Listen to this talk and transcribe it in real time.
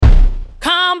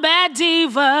Combat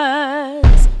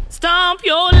Divas. Stomp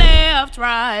your left,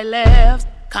 right, left.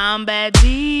 Combat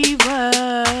Divas.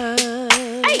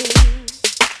 Hey.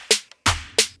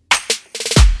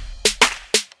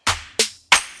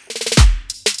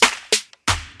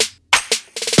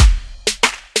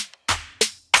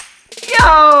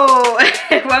 Yo!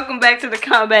 Welcome back to the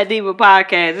Combat Diva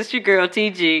podcast. It's your girl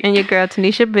TG. And your girl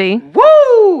Tanisha B.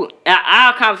 Woo!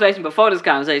 Our conversation before this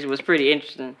conversation was pretty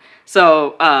interesting.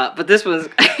 So, but this was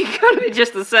going to be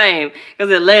just the same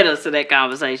because it led us to that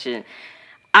conversation.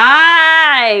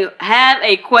 I have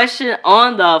a question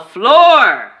on the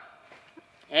floor.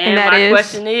 And my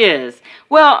question is,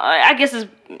 well, I guess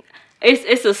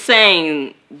it's a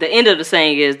saying. The end of the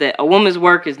saying is that a woman's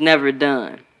work is never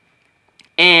done.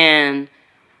 And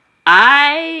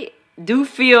I do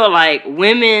feel like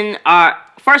women are,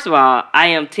 first of all, I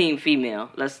am team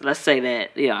female. Let's say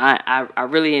that. You know, I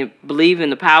really believe in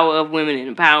the power of women and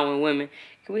empowering women.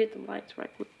 Can we hit the lights right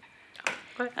quick?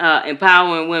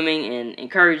 Empowering women and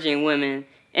encouraging women.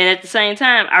 And at the same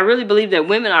time, I really believe that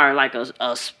women are like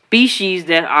a species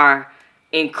that are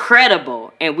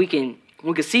incredible. And we can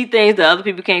see things that other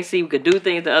people can't see. We can do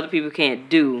things that other people can't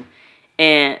do.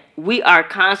 And we are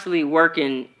constantly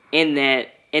working in that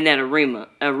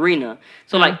arena.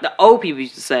 So like the old people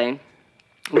used to say,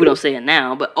 we don't say it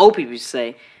now, but old people used to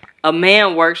say, a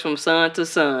man works from sun to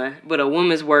sun, but a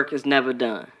woman's work is never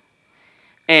done.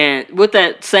 And what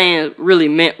that saying really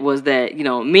meant was that, you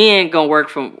know, men gonna work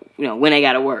from, you know, when they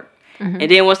gotta work. Mm-hmm.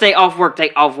 And then once they off work,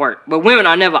 they off work. But women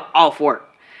are never off work.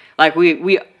 Like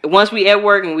we once we at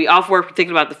work and we off work, we're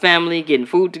thinking about the family, getting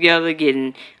food together,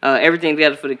 getting everything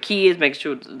together for the kids, making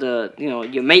sure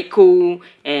your mate cool,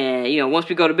 and once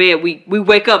we go to bed, we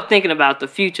wake up thinking about the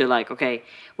future. Like, okay,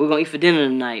 we're gonna eat for dinner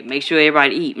tonight. Make sure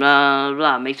everybody eat. Blah blah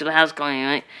blah. Make sure the house clean.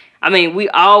 Right? I mean, we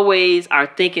always are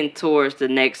thinking towards the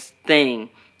next thing.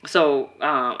 So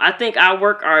I think our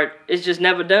work is just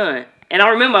never done. And I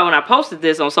remember when I posted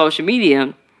this on social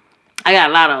media, I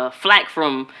got a lot of flack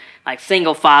from like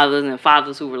single fathers and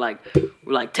fathers who were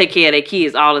like take care of their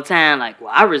kids all the time. Like,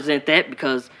 well, I resent that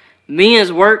because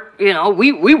men's work,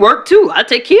 we work too. I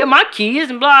take care of my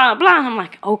kids and blah, blah. And I'm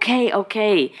like,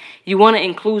 okay. You want an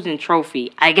inclusion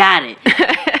trophy. I got it.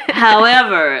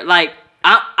 However, like,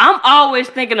 I'm always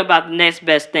thinking about the next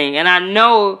best thing. And I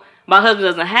know my husband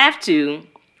doesn't have to,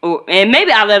 and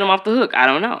maybe I let him off the hook. I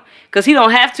don't know. Because he don't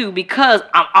have to because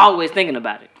I'm always thinking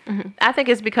about it. Mm-hmm. I think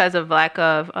it's because of lack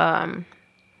of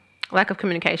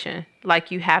communication.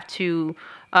 Like, you have to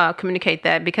communicate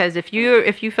that, because if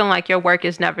you feel like your work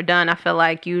is never done, I feel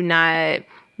like you not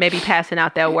maybe passing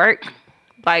out that work.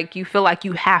 Like, you feel like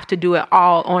you have to do it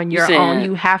all on your own.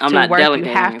 You have to work. You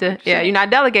have to. Yeah, you're not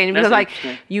delegating because like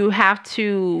you have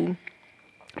to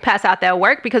pass out that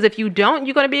work, because if you don't,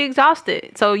 you're going to be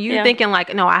exhausted. So you thinking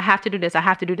like, no, I have to do this. I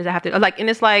have to do this. I have to, like, and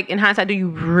it's like, in hindsight, do you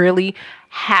really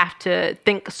have to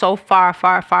think so far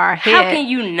ahead? How can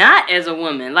you not as a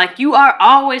woman? Like, you are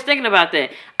always thinking about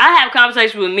that. I have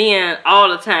conversations with men all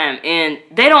the time, and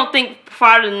they don't think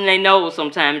farther than they know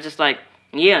sometimes. It's just like,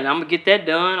 yeah, I'm going to get that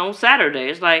done on Saturday.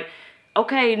 It's like,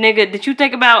 okay, nigga, did you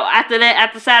think about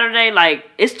after Saturday? Like,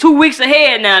 it's 2 weeks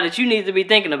ahead now that you need to be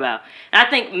thinking about. And I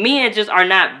think men just are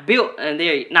not built and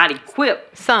they're not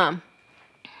equipped. Some.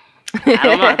 I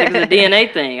don't know. I think it's a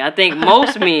DNA thing. I think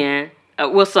most men,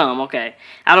 some, okay.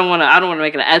 I don't want to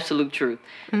make it an absolute truth.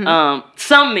 Mm-hmm.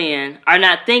 Some men are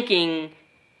not thinking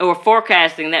or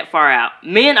forecasting that far out.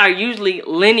 Men are usually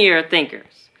linear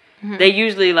thinkers. Mm-hmm. They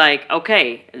usually like,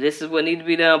 okay, this is what needs to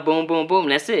be done. Boom, boom, boom.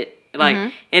 That's it. Like,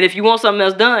 and if you want something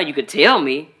else done, you could tell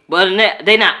me. But other than that,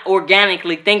 they're not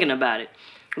organically thinking about it.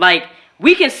 Like,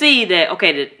 we can see that,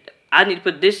 okay, I need to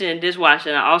put dishes in the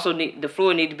dishwasher, and I also need the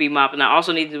floor need to be mopped, and I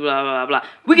also need to blah, blah, blah.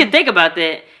 We can think about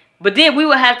that, but then we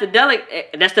would have to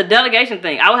delegate. That's the delegation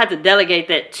thing. I would have to delegate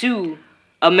that to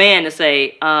a man to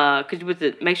say, could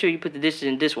you make sure you put the dishes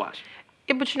in the dishwasher.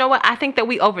 Yeah, but you know what? I think that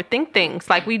we overthink things.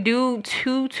 Like, we do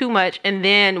too much, and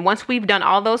then once we've done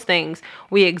all those things,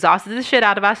 we exhausted the shit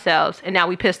out of ourselves, and now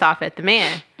we pissed off at the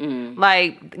man. Mm.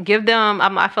 Like, give them.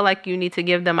 I feel like you need to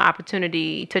give them an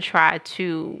opportunity to try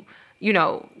to,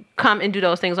 come and do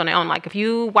those things on their own. Like, if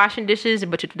you washing dishes,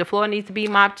 but the floor needs to be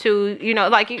mopped too,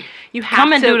 like you have to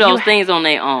come and do those things on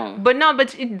their own. But no,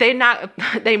 but they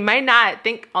may not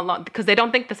think along, because they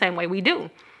don't think the same way we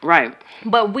do. Right.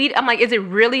 But I'm like, is it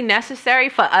really necessary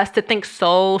for us to think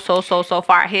so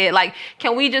far ahead? Like,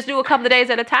 can we just do a couple of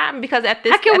days at a time? Because at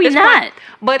this, how can we not? Point,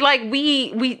 but like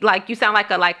we like, you sound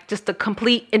like just a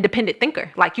complete independent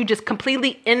thinker. Like, you just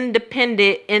completely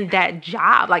independent in that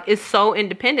job. Like, it's so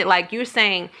independent. Like, you're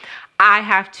saying, I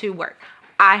have to work.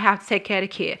 I have to take care of the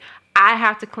kid. I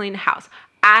have to clean the house.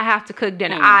 I have to cook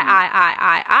dinner.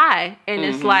 I. And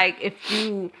it's like,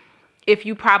 if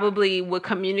you probably would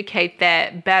communicate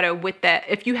that better with that,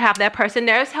 if you have that person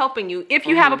there is helping you, if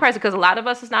you have a person, because a lot of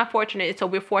us is not fortunate, so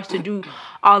we're forced to do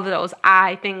all of those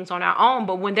I things on our own.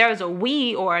 But when there's a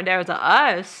we or there's a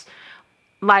us,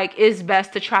 like, it's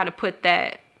best to try to put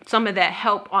some of that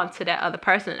help onto that other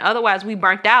person. Otherwise, we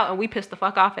burnt out and we pissed the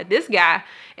fuck off at this guy,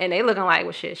 and they looking like,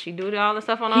 well, shit, she do all the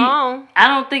stuff on her own. I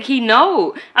don't think he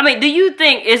know. I mean, do you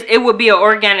think it would be an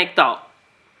organic thought?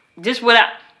 Just without,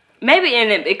 maybe,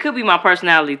 and it could be my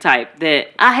personality type, that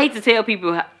I hate to tell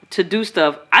people to do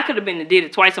stuff. I could have been and did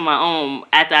it twice on my own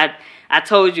after I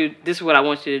told you this is what I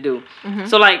want you to do.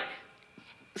 So, like,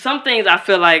 some things I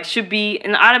feel like should be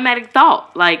an automatic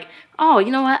thought. Like, oh,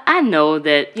 you know what? I know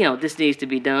that, this needs to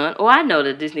be done. Or I know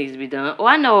that this needs to be done. Or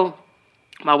I know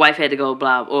my wife had to go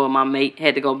blah, or my mate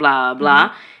had to go blah,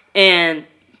 blah. And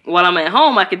while I'm at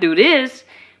home, I could do this.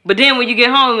 But then when you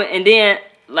get home, and then,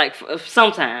 like,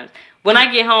 sometimes, when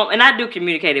I get home, and I do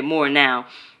communicate it more now,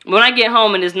 when I get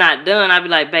home and it's not done, I be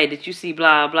like, babe, did you see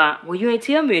blah, blah? Well, you ain't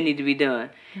tell me it need to be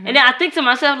done. And then I think to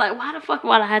myself, like, why the fuck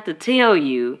would I have to tell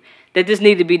you that this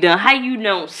need to be done? How you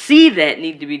don't see that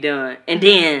need to be done and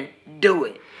then do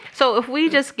it? So if we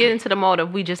just get into the mode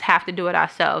of we just have to do it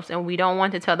ourselves, and we don't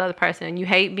want to tell the other person, and you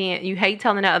hate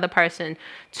telling the other person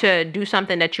to do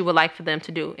something that you would like for them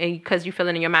to do, and because you feel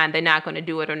it in your mind they're not going to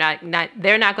do it, or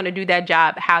they're not going to do that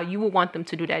job how you would want them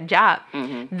to do that job,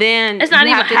 then it's not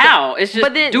even how. It's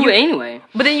just do it anyway.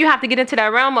 But then you have to get into that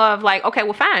realm of like, okay,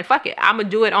 well, fine, fuck it, I'm gonna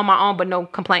do it on my own, but no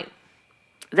complaint.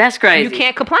 That's crazy. You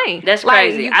can't complain. That's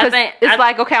crazy. I think it's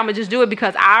like, okay, I'm gonna just do it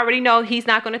because I already know he's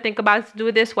not gonna think about it to do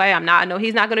it this way. I know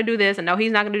he's not gonna do this. I know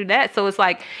he's not gonna do that. So it's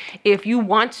like, if you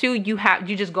want to, you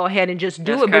just go ahead and just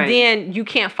do it. Crazy. But then you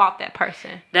can't fault that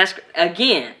person. That's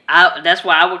that's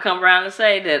why I would come around and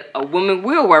say that a woman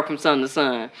will work from sun to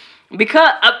sun,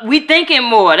 because we thinking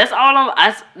more. That's all.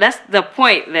 That's the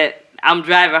point that I'm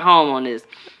driving home on this.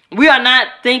 We are not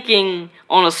thinking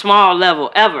on a small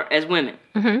level ever as women.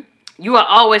 You are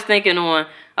always thinking on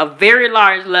a very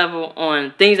large level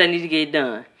on things that need to get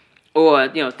done, or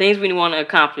things we want to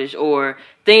accomplish, or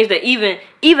things that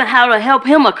even how to help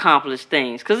him accomplish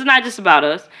things. Because it's not just about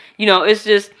us. It's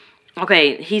just,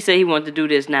 okay, he said he wanted to do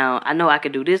this. Now I know I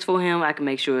can do this for him. I can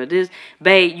make sure of this.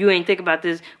 Babe, you ain't think about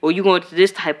this, or you going to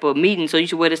this type of meeting, so you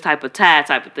should wear this type of tie,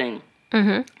 type of thing.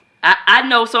 I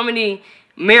know so many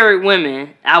married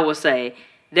women, I would say,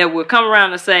 that would come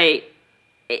around and say,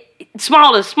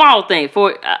 small thing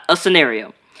for a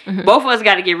scenario. Both of us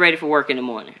got to get ready for work in the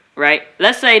morning, right?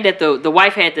 Let's say that the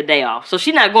wife had the day off, so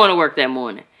she's not going to work that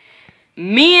morning.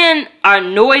 Men are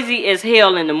noisy as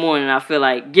hell in the morning, I feel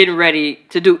like, getting ready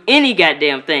to do any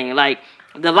goddamn thing. Like,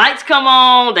 the lights come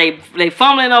on, they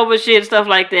fumbling over shit, stuff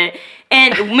like that.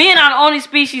 And men are the only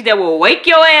species that will wake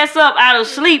your ass up out of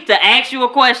sleep to ask you a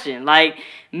question. Like,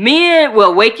 men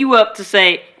will wake you up to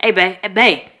say, hey,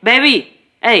 baby,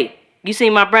 hey, you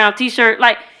seen my brown t-shirt?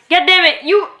 Like, goddamn it,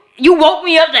 you woke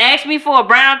me up to ask me for a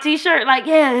brown t-shirt? Like,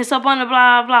 yeah, it's up on the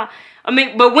blah, blah. I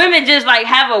mean, but women just, like,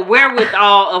 have a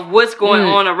wherewithal of what's going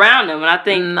on around them. And I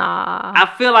think,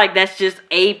 I feel like that's just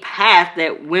a path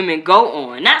that women go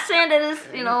on. Not saying that it's,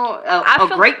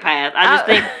 a great path. I just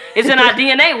think it's in our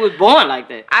DNA. We're born like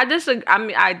that. I disagree. I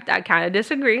mean, I kind of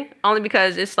disagree. Only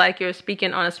because it's like you're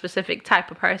speaking on a specific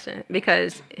type of person.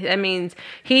 Because that means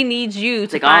he needs you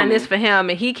to find this for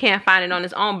him, and he can't find it on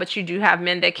his own. But you do have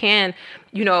men that can,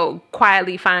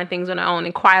 quietly find things on their own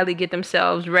and quietly get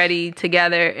themselves ready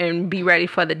together and be ready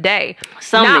for the day.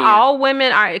 Not all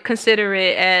women are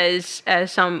considerate as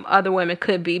some other women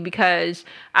could be, because,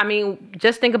 I mean,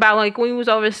 just think about, like, when we was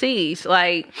overseas,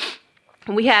 like,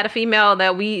 we had a female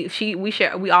that we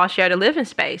all shared a living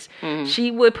space. She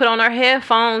would put on her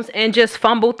headphones and just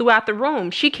fumble throughout the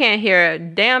room. She can't hear a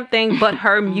damn thing but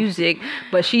her music,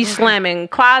 but she's slamming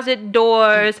closet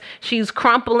doors. She's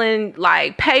crumpling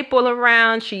like paper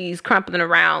around. She's crumpling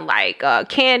around like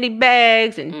candy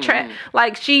bags and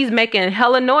like she's making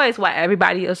hella noise while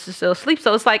everybody else is still asleep.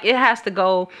 So it's like it has to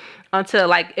go until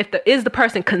like is the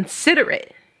person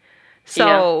considerate.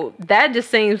 So that just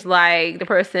seems like the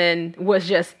person was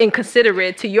just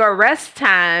inconsiderate to your rest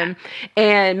time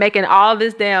and making all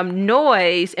this damn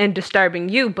noise and disturbing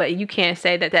you. But you can't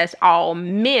say that that's all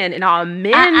men, and all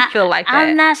men feel like that.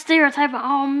 I'm not stereotyping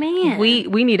all men.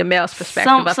 We need a male's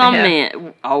perspective. Some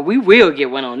men. Oh, we will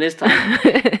get one on this time.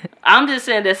 I'm just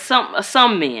saying that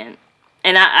some men,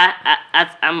 and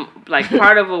I'm like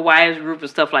part of a wives group and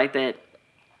stuff like that.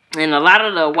 And a lot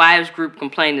of the wives group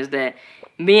complain is that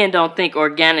men don't think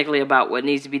organically about what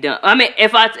needs to be done. I mean,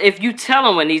 if you tell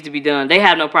them what needs to be done, they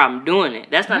have no problem doing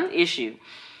it. That's not the issue.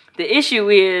 The issue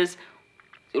is,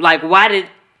 like,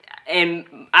 and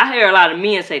I hear a lot of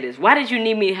men say this, why did you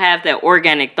need me to have that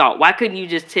organic thought? Why couldn't you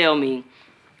just tell me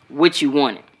what you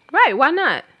wanted? Right, why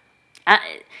not?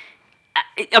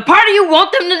 A part of you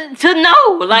want them to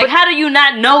know. Like, how do you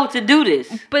not know to do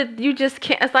this? But you just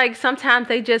can't. It's like sometimes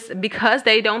they just, because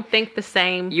they don't think the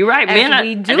same. You're right, man.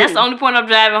 We do. That's the only point I'm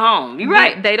driving home. You're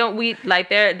right. They don't.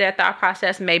 Their thought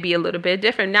process may be a little bit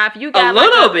different. Now, if you got a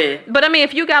little bit, but I mean,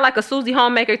 if you got like a Susie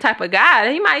Homemaker type of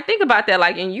guy, he might think about that.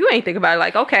 Like, and you ain't think about it.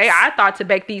 Like, okay, I thought to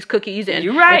bake these cookies and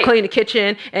clean the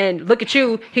kitchen, and look at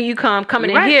you, here you coming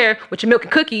in here with your milk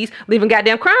and cookies, leaving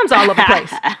goddamn crumbs all over the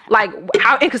place. Like,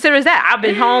 how inconsiderate is that? I've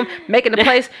been home making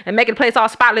the place all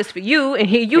spotless for you, and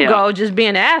here you go just being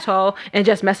an asshole and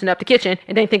just messing up the kitchen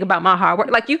and then think about my hard work.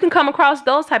 Like, you can come across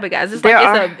those type of guys.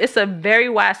 It's a very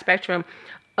wide spectrum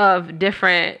of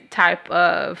different type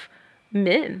of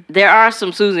men. There are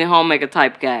some Susie Homemaker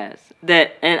type guys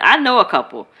that, and I know a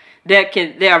couple that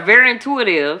they are very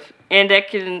intuitive and that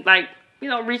can, like, you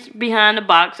know, reach behind the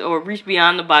box or reach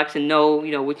beyond the box and know,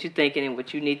 you know, what you're thinking and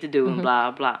what you need to do and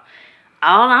blah blah.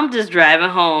 All I'm just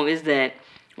driving home is that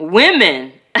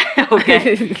women,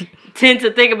 tend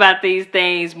to think about these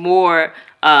things more,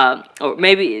 or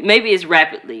maybe it's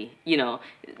rapidly. You know,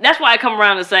 that's why I come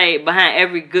around to say behind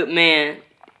every good man,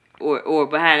 or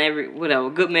behind every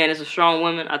good man is a strong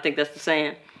woman. I think that's the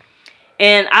saying,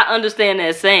 and I understand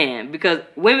that saying because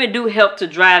women do help to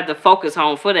drive the focus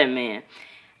home for that man.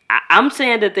 I'm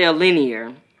saying that they're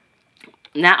linear.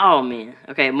 Not all men.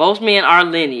 Okay, most men are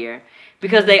linear.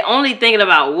 Because they only thinking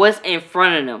about what's in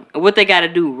front of them and what they got to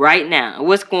do right now and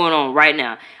what's going on right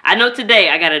now. I know today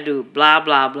I got to do blah,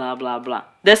 blah, blah, blah, blah.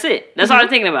 That's it. That's all they're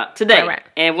thinking about today. Right.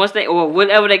 And once or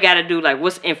whatever they got to do, like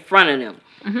what's in front of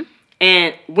them.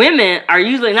 And women are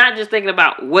usually not just thinking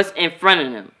about what's in front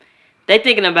of them. They're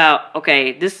thinking about,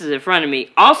 okay, this is in front of me.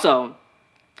 Also,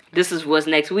 this is what's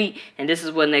next week and this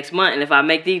is what next month. And if I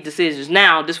make these decisions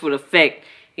now, this would affect,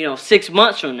 6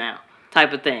 months from now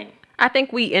type of thing. I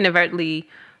think we inadvertently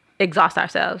exhaust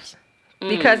ourselves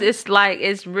because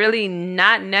it's really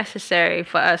not necessary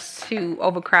for us to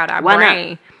overcrowd our brain.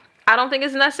 Not? I don't think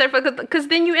it's necessary because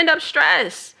then you end up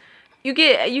stressed. You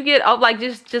get like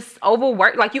just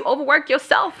overwork, like you overwork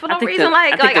yourself for no reason.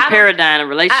 I think the paradigm of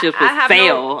relationships would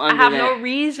fail. I have no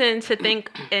reason to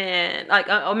think, and like,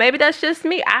 or maybe that's just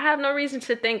me. I have no reason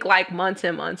to think like months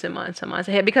and months and months and months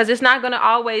ahead because it's not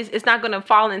gonna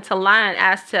fall into line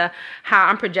as to how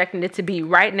I'm projecting it to be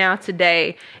right now,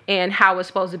 today, and how it's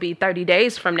supposed to be 30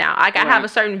 days from now. Like I have a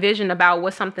certain vision about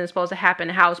what something's supposed to happen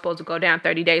and how it's supposed to go down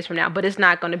 30 days from now, but it's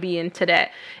not going to be into that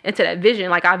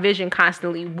vision. Like our vision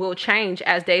constantly will change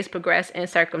as days progress and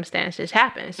circumstances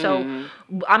happen. So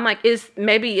I'm like,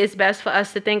 maybe it's best for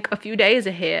us to think a few days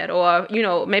ahead, or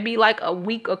maybe like a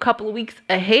week, a couple of weeks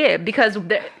ahead, because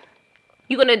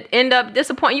you're gonna end up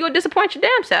disappointing. You'll disappoint your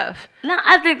damn self. No,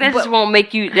 I think that just won't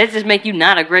make you. That just make you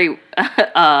not a great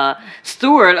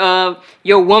steward of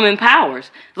your woman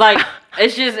powers. Like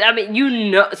it's just, I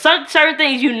mean, certain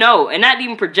things and not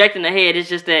even projecting ahead. It's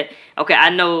just that I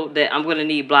know that I'm gonna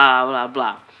need blah blah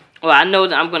blah. Well, I know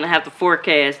that I'm going to have to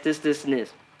forecast this, and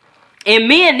this. And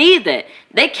men need that.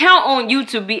 They count on you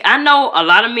to be... I know a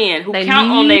lot of men who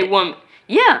count on their woman...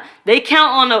 Yeah, they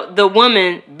count on the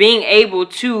woman being able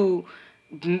to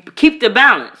keep the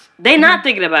balance. They're not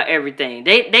thinking about everything.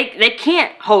 They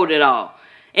can't hold it all.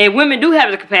 And women do have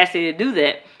the capacity to do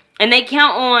that. And they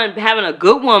count on having a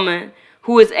good woman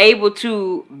who is able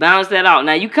to balance that out.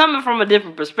 Now, you coming from a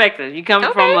different perspective. You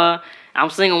coming from a... I'm a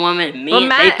single woman, and men,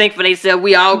 they think for themselves,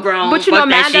 we all grown. But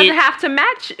man doesn't have to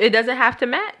match. It doesn't have to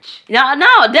match. No,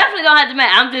 definitely don't have to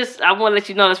match. I want to let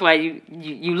you know that's why you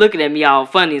looking at me all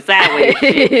funny and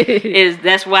sideways.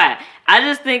 That's why. I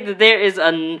just think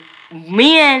that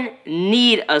men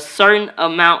need a certain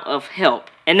amount of help.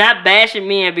 And not bashing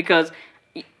men because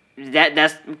the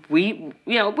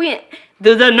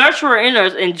nurturer in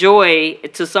us enjoy,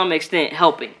 to some extent,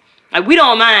 helping. Like, we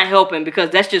don't mind helping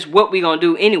because that's just what we're going to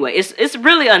do anyway. It's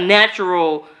really a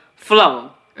natural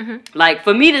flow. Like,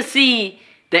 for me to see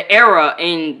the error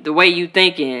in the way you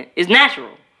thinking is natural.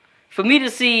 For me to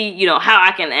see, how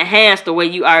I can enhance the way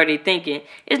you already thinking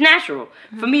is natural.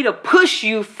 For me to push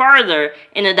you further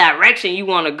in the direction you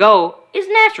want to go is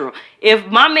natural. If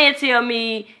my man tell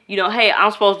me, hey,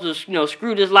 I'm supposed to,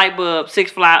 screw this light bulb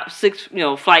six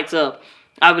flights up,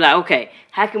 I'll be like, okay,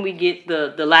 how can we get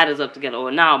the ladders up together?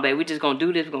 Or no, babe, we're just going to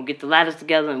do this. We're going to get the ladders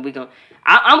together, and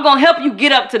I'm going to help you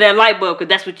get up to that light bulb because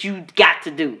that's what you got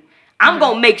to do. I'm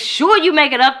going to make sure you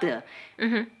make it up there.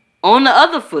 On the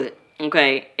other foot,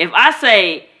 okay, if I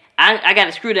say I got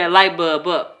to screw that light bulb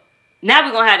up, now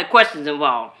we're going to have the questions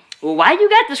involved. Well, why you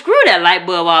got to screw that light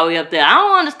bulb all the way up there? I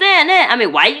don't understand that. I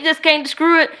mean, why you just can't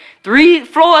screw it 3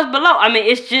 floors below? I mean,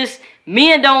 it's just,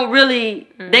 men don't really,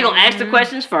 they going to ask the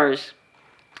questions first.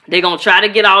 They going to try to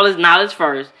get all this knowledge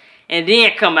first. And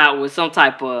then come out with some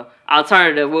type of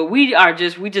alternative. Well, we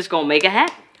just going to make it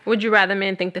happen. Would you rather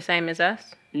men think the same as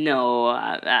us? No,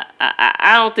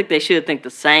 I don't think they should think the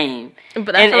same.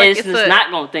 But I feel like it's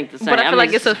not going to think the same. But I feel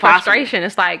like it's a frustration.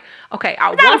 It's like, okay,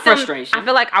 I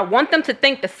feel like I want them to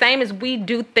think the same as we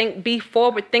do. Be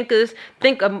forward thinkers.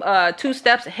 Think 2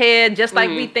 steps ahead, just like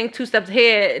we think 2 steps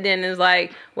ahead. Then it's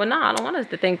like, well, no, I don't want us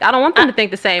to think. I don't want them to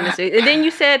think the same as. And then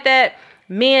you said that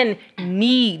men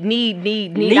need.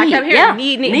 I kept hearing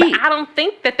need. But I don't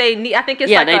think that they need. I think it's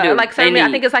I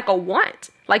think it's like a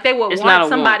want. Like they would want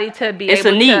somebody to be able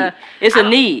to. It's a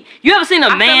need. You ever seen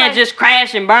a man just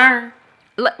crash and burn?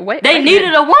 They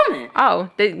needed a woman. Oh,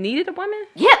 they needed a woman?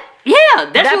 Yeah.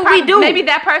 That's what we do. Maybe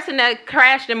that person that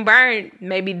crashed and burned,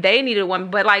 maybe they needed a woman.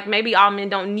 But like maybe all men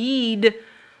don't need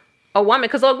a woman.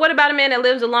 Because look, what about a man that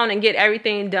lives alone and get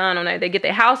everything done on it? They get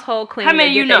their household clean. How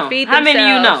many you know? How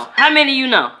many you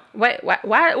know? Wait,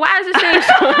 why is this seem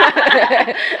so?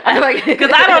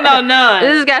 Because I don't know none.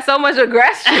 This has got so much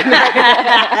aggression.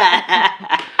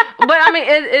 But I mean,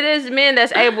 it is men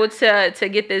that's able to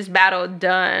get this battle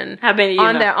done. How many you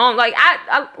on know? Their own? Like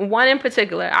I one in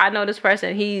particular, I know this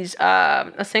person. He's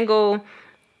a single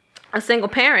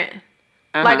parent.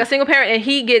 Like a single parent, and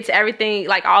he gets everything,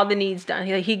 like all the needs done.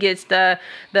 He gets the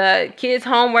kids'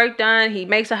 homework done. He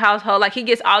makes a household. Like he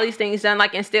gets all these things done.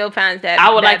 Like and still finds that. I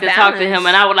would like to balance. talk to him,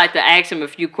 and I would like to ask him a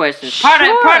few questions.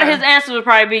 Sure. Part of his answer would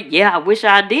probably be, "Yeah, I wish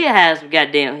I did have some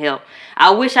goddamn help. I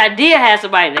wish I did have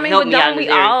somebody to help me out in this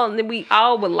area." We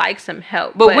all would like some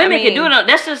help, but women can do it.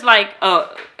 That's just like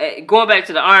going back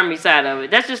to the army side of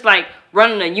it. That's just like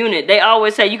running a unit. They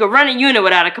always say you can run a unit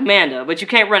without a commander, but you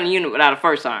can't run a unit without a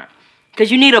first sergeant. Because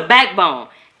you need a backbone.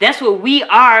 That's what we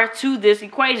are to this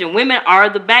equation. Women are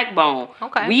the backbone.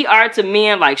 Okay. We are to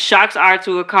men like shocks are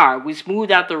to a car. We smooth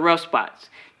out the rough spots.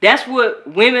 That's what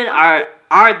women are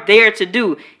there to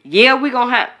do. Yeah, we're going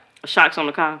to have shocks on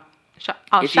the car. Shocks.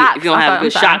 If you don't have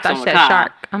good shocks on the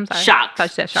car. I'm sorry.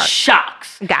 Shocks.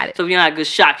 Shocks. Got it. So if you don't have good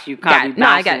shocks, your car be bouncing. No,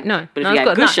 I got it. No, but if you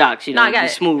got good shocks, you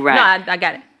smooth ride. No, I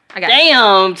got it.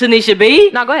 Damn, Tanisha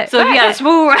B. No, go ahead. So if you got a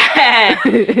smooth ride,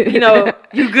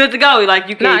 you good to go. Like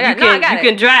you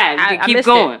can drive. You can keep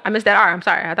going. I missed that R. I'm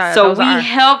sorry. I thought so. We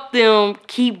help them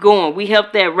keep going. We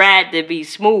help that ride to be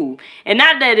smooth, and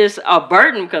not that it's a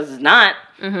burden because it's not.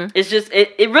 Mm-hmm. It's just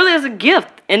it really is a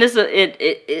gift, and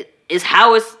it's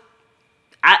how it's.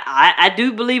 I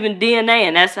do believe in DNA,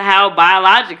 and that's how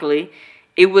biologically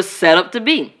it was set up to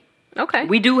be. Okay.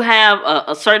 We do have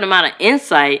a certain amount of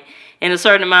insight and a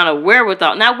certain amount of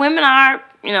wherewithal. Now, women are,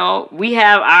 we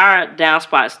have our down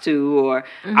spots too, or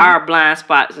our blind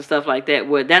spots and stuff like that.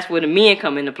 That's where the men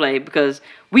come into play because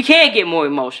we can get more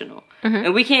emotional.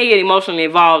 And we can't get emotionally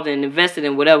involved and invested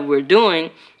in whatever we're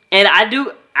doing. And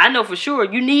I know for sure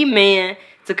you need men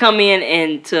to come in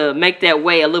and to make that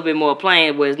way a little bit more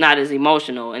plain where it's not as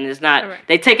emotional and it's not,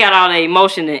 they take out all the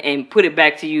emotion and put it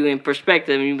back to you in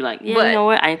perspective and you be like, yeah, you know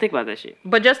what? I didn't think about that shit.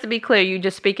 But just to be clear, you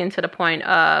just speaking to the point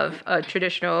of a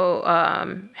traditional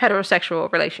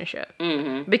heterosexual relationship.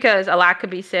 Mm-hmm. Because a lot could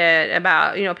be said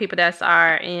about, people that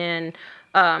are in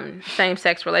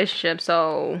same-sex relationships.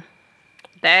 So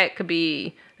that could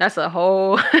be, that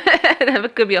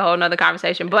could be a whole nother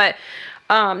conversation. But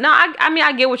no,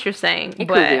 I get what you're saying,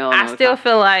 but I still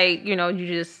feel like,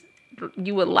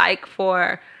 you would like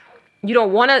you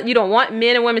don't want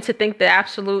men and women to think the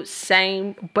absolute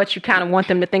same, but you kind of want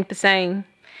them to think the same.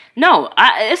 No,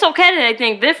 it's okay that they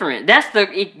think different. That's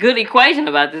the good equation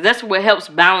about this. That's what helps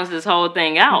balance this whole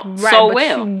thing out well.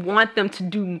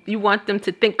 You want them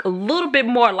to think a little bit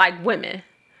more like women.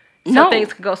 So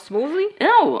things could go smoothly?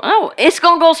 No, it's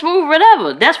gonna go smooth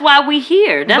whatever. That's why we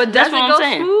here. That's what I'm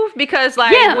saying. Smooth? Because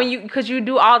because you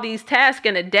do all these tasks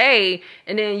in a day,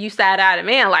 and then you side out a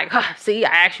man like, see,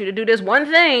 I asked you to do this one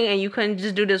thing, and you couldn't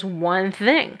just do this one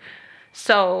thing.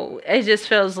 So it just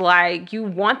feels like you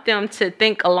want them to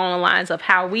think along the lines of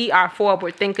how we are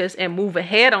forward thinkers and move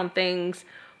ahead on things,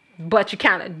 but you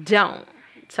kind of don't.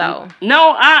 So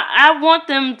no, I want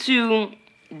them to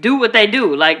do what they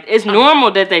do. Like, it's normal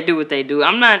that they do what they do.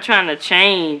 I'm not trying to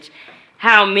change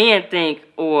how men think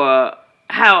or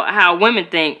how women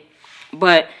think,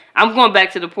 but I'm going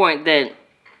back to the point that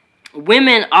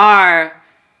women are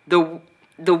the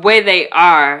way they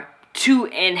are to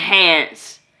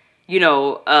enhance,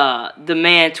 the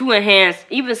man, to enhance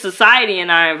even society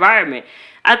and our environment.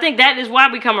 I think that is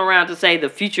why we come around to say the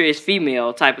future is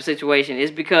female type of situation, is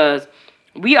because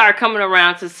we are coming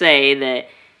around to say that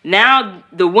Now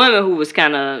the woman who was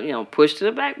kind of, pushed to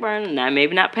the back burner,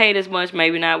 maybe not paid as much,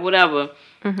 maybe not whatever,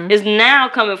 is now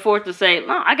coming forth to say,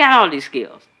 no, I got all these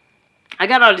skills. I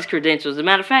got all these credentials. As a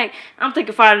matter of fact, I'm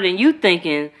thinking farther than you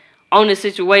thinking on this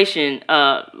situation,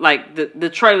 like the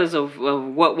trailers of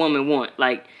what women want.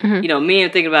 Like,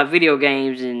 men thinking about video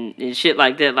games and shit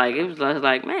like that. Like, it was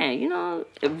like, man,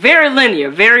 very linear,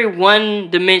 very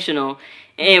one-dimensional.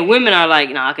 And women are like,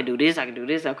 no, I can do this,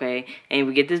 okay. And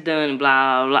we get this done and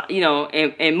blah, blah, blah,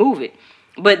 and move it.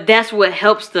 But that's what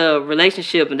helps the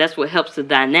relationship and that's what helps the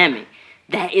dynamic.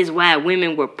 That is why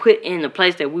women were put in the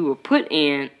place that we were put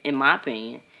in my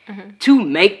opinion, to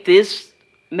make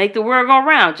the world go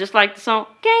round. Just like the song,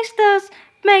 Gangsters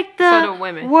Make the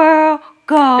World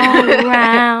Go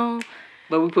Round.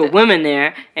 But we put women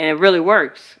there, and it really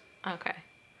works. Okay.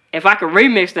 If I could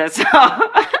remix that song,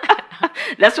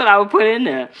 that's what I would put in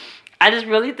there. I just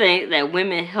really think that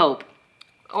women help.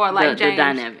 Or like the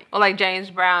dynamic. Or like James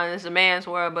Brown is a man's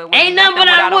world, but ain't nothing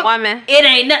without a woman. It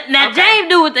ain't nothing. Now, James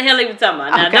knew what the hell he was talking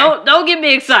about. Now, don't get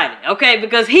me excited, okay?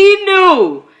 Because he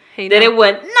knew that it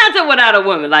wasn't nothing without a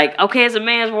woman. Like, okay, it's a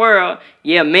man's world.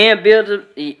 Yeah, man builds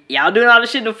y'all doing all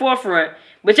this shit in the forefront.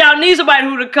 But y'all need somebody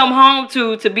who to come home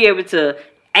to be able to,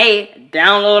 A,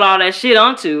 download all that shit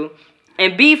onto,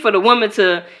 and B, for the woman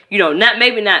to,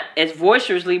 not as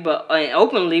boisterously but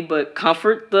openly, but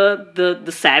comfort the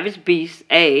savage beast,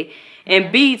 A,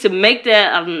 and B, to make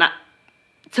that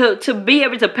to be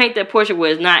able to paint that portrait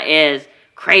where it's not as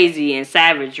crazy and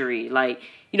savagery. Like,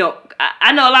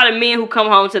 I know a lot of men who come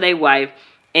home to their wife,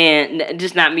 and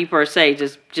just not me per se,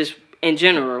 just in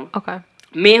general. Okay.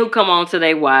 Men who come home to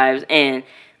their wives and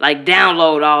like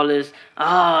download all this,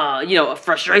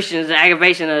 frustrations and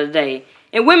aggravation of the day.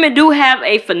 And women do have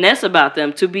a finesse about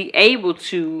them to be able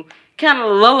to kind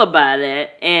of lullaby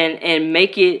that and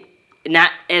make it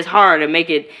not as hard and make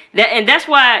it that. And that's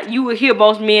why you would hear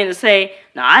most men to say,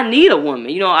 "No, I need a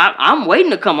woman. I'm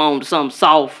waiting to come home to something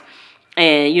soft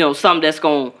and something that's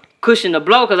gonna cushion the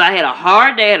blow because I had a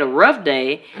hard day, had a rough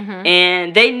day,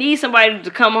 and they need somebody to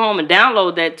come home and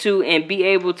download that too and be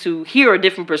able to hear a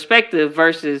different perspective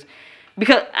versus."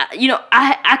 Because,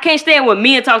 I can't stand when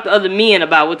men talk to other men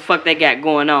about what the fuck they got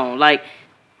going on. Like,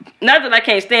 not that I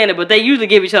can't stand it, but they usually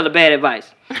give each other bad advice.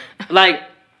 Like,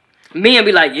 men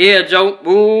be like, yeah, Joe,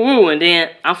 woo, woo, and then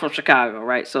I'm from Chicago,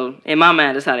 right? So, in my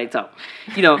mind, that's how they talk.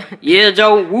 Yeah,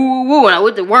 Joe, woo, woo, and I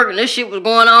went to work and this shit was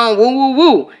going on, woo, woo,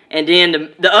 woo. And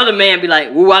then the other man be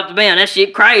like, woo out the band, that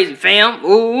shit crazy, fam,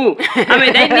 woo, woo. I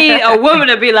mean, they need a woman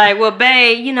to be like, well,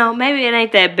 babe, maybe it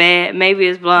ain't that bad, maybe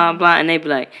it's blah, blah, and they be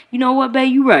like, you know what,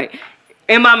 babe, you right.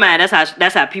 In my mind,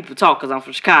 that's how people talk because I'm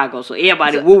from Chicago, so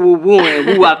everybody woo, woo, woo,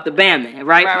 and woo out the band,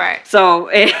 right? Right.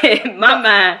 So, in my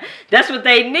mind, that's what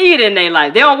they need in their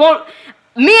life. They don't want...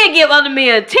 Men give other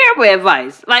men terrible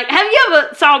advice. Like, have you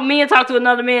ever saw men talk to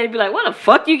another man and be like, where the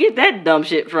fuck you get that dumb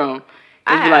shit from?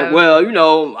 And be like,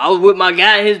 well, I was with my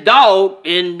guy and his dog,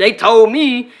 and they told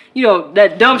me,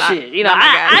 that dumb shit.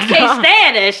 I can't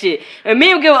stand that shit. And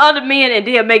men give other men and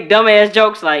then make dumbass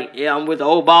jokes like, yeah, I'm with the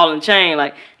old ball and chain.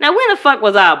 Like, now when the fuck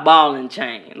was our ball and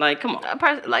chain? Like, come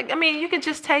on. You could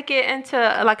just take it into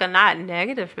like a not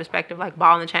negative perspective, like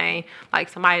ball and chain, like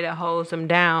somebody that holds them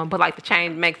down, but like the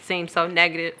chain makes it seem so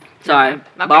negative. Sorry,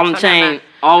 okay, ball and chain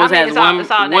always has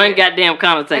one goddamn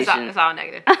connotation. It's all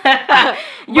negative.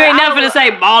 You ain't never gonna say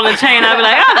ball and chain. I'd be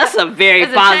like, oh, that's a very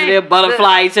positive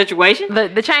butterfly situation.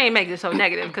 The chain makes it so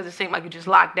negative because it seems like you just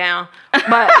locked down.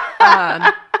 But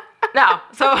no.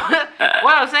 So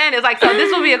what I'm saying is so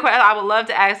this would be a question I would love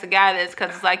to ask the guy this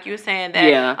because it's like you were saying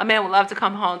that a man would love to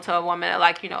come home to a woman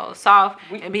that soft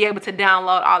and be able to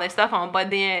download all that stuff on.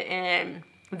 But then in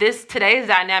today's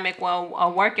dynamic, well, a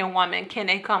working woman, can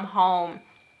they come home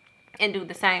and do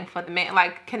the same for the man?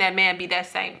 Like, can that man be that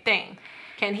same thing?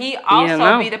 Can he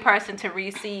also be the person to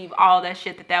receive all that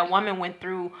shit that woman went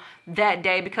through that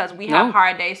day? Because we have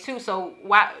hard days too. So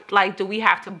why, do we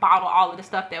have to bottle all of the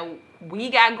stuff that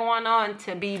we got going on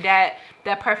to be that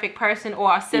perfect person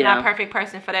or a semi-perfect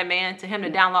person for that man to him to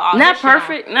download all not this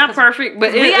perfect, shit not perfect,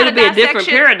 but it'll be a different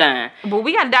paradigm. But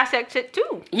we got to dissect it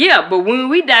too. Yeah, but when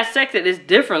we dissect it, it's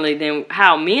differently than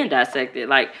how men dissect it.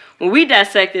 Like, when we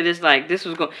dissect it, it's like this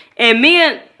was going... And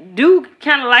men do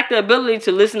kind of like the ability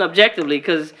to listen objectively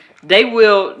because they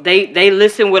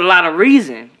listen with a lot of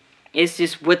reason. It's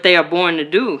just what they are born to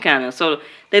do, kind of. So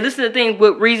they listen to things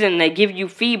with reason. They give you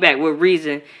feedback with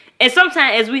reason. And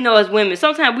sometimes, as we know as women,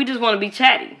 sometimes we just want to be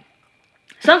chatty.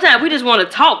 Sometimes we just want to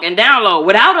talk and download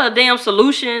without a damn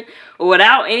solution or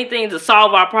without anything to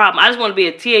solve our problem. I just want to be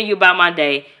able to tell you about my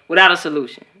day without a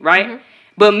solution, right? Mm-hmm.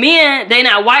 But men, they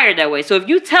not wired that way. So if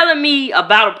you telling me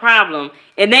about a problem,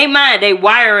 in their mind, they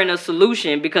wiring a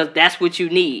solution because that's what you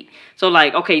need. So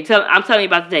like, okay, I'm telling you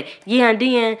about today. Yeah, and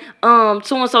then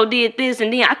so-and-so did this,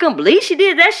 and then I couldn't believe she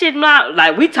did that shit.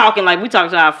 Like we talking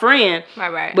to our friend.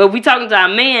 Right. But we talking to our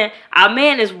man. Our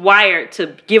man is wired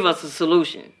to give us a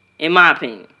solution, in my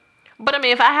opinion. But I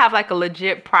mean, if I have like a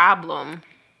legit problem,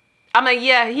 I mean,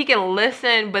 yeah, he can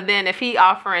listen, but then if he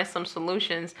offering some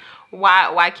solutions,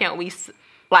 why can't we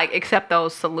like accept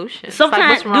those solutions?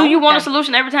 Sometimes, like, do you want a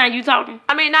solution every time you talking?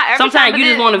 I mean, not every Sometimes time. you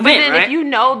just want to vent, then right? If you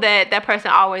know that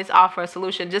person always offer a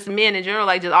solution, just men in general,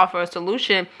 like just offer a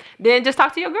solution, then just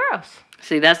talk to your girls.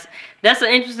 See, that's an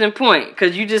interesting point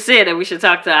because you just said that we should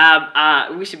talk to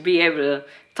we should be able to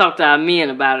talk to our men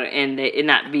about it and it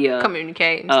not be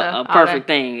communicate a perfect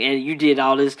thing. And you did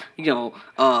all this,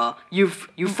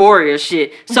 euphoria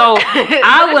shit. So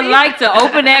I would like to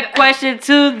open that question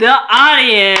to the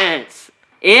audience.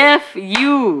 If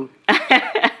you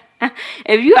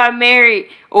are married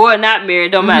or not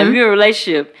married, don't matter. If you're in a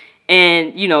relationship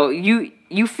and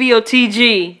you feel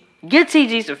TG, give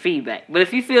TG some feedback. But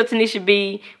if you feel Tanisha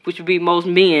B, which would be most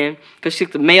men, because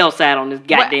she's the male side on this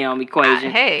goddamn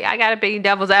equation. I gotta be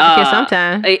devil's advocate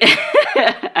sometimes.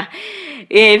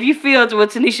 If you feel to where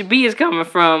Tanisha B is coming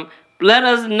from, let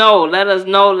us know.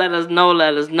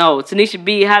 Tanisha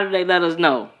B, how do they let us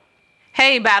know?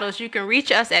 Hey, Battles, you can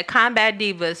reach us at Combat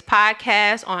Divas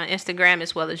Podcast on Instagram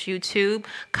as well as YouTube.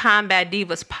 Combat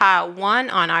Divas Pod 1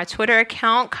 on our Twitter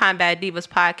account. Combat Divas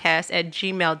Podcast at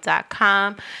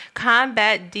gmail.com.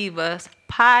 Combat Divas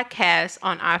Podcast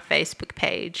on our Facebook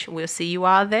page. We'll see you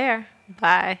all there.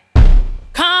 Bye.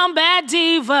 Combat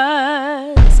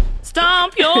Divas.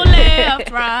 Stomp your left,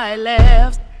 right,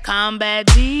 left. Combat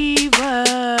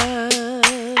Divas.